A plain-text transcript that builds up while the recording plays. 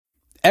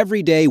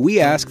Every day we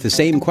ask the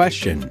same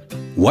question.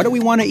 What do we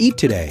want to eat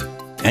today?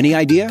 Any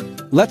idea?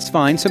 Let's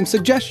find some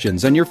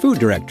suggestions on your food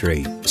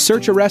directory.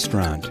 Search a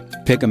restaurant.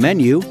 Pick a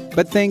menu,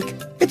 but think,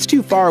 it's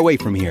too far away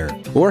from here.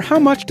 Or how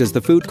much does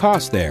the food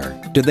cost there?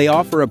 Do they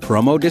offer a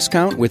promo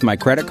discount with my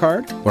credit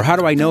card? Or how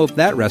do I know if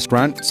that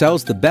restaurant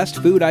sells the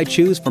best food I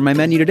choose for my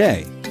menu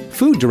today?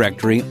 Food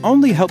directory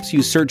only helps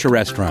you search a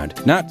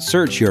restaurant, not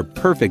search your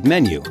perfect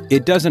menu.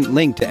 It doesn't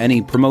link to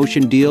any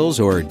promotion deals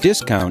or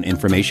discount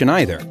information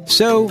either.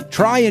 So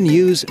try and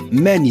use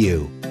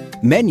Menoo.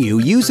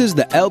 Menoo uses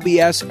the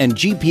LBS and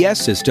GPS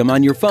system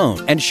on your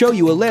phone and show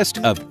you a list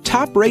of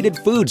top-rated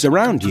foods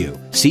around you.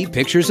 See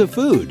pictures of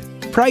food,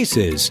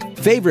 prices,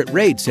 favorite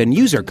rates, and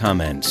user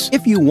comments.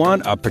 If you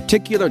want a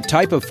particular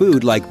type of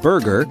food like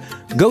burger,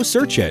 go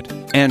search it,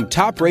 and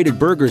top-rated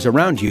burgers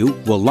around you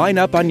will line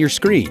up on your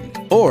screen.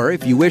 Or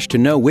if you wish to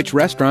know which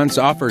restaurants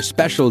offer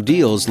special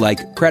deals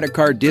like credit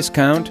card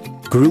discount,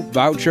 group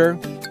voucher,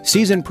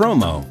 season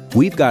promo,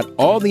 we've got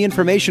all the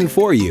information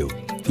for you.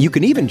 You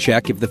can even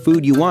check if the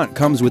food you want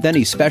comes with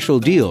any special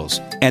deals.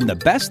 And the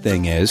best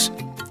thing is,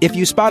 if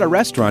you spot a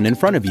restaurant in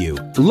front of you,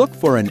 look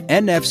for an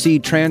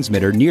NFC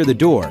transmitter near the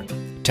door.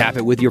 Tap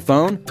it with your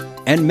phone,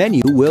 and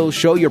Menoo will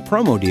show your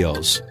promo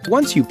deals.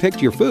 Once you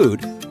picked your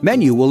food,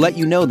 Menoo will let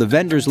you know the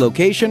vendor's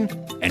location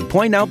and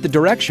point out the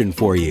direction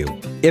for you.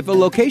 If a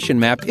location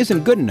map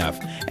isn't good enough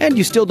and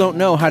you still don't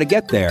know how to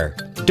get there,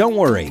 don't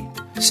worry.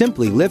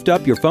 Simply lift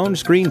up your phone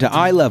screen to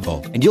eye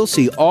level and you'll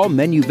see all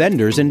Menoo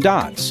vendors in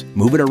dots.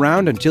 Move it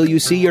around until you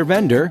see your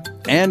vendor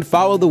and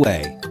follow the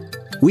way.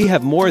 We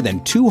have more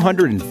than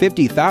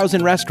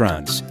 250,000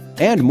 restaurants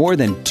and more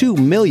than 2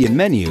 million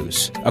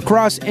menus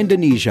across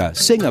Indonesia,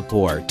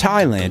 Singapore,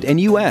 Thailand, and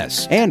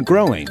US, and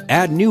growing.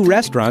 Add new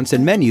restaurants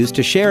and menus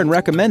to share and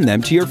recommend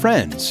them to your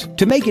friends.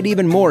 To make it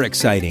even more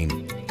exciting,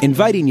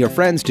 inviting your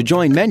friends to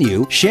join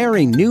Menoo,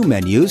 sharing new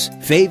menus,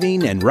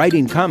 faving and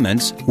writing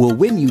comments will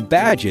win you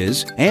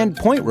badges and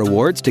point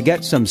rewards to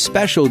get some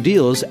special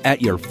deals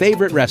at your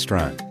favorite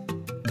restaurant.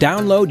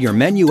 Download your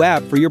Menoo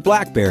app for your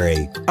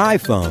BlackBerry,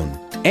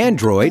 iPhone,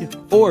 Android,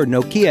 or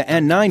Nokia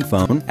N9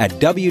 phone at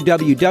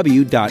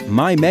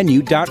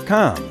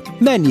www.mymenoo.com.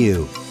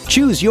 Menoo.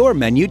 Choose your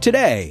menu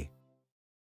today.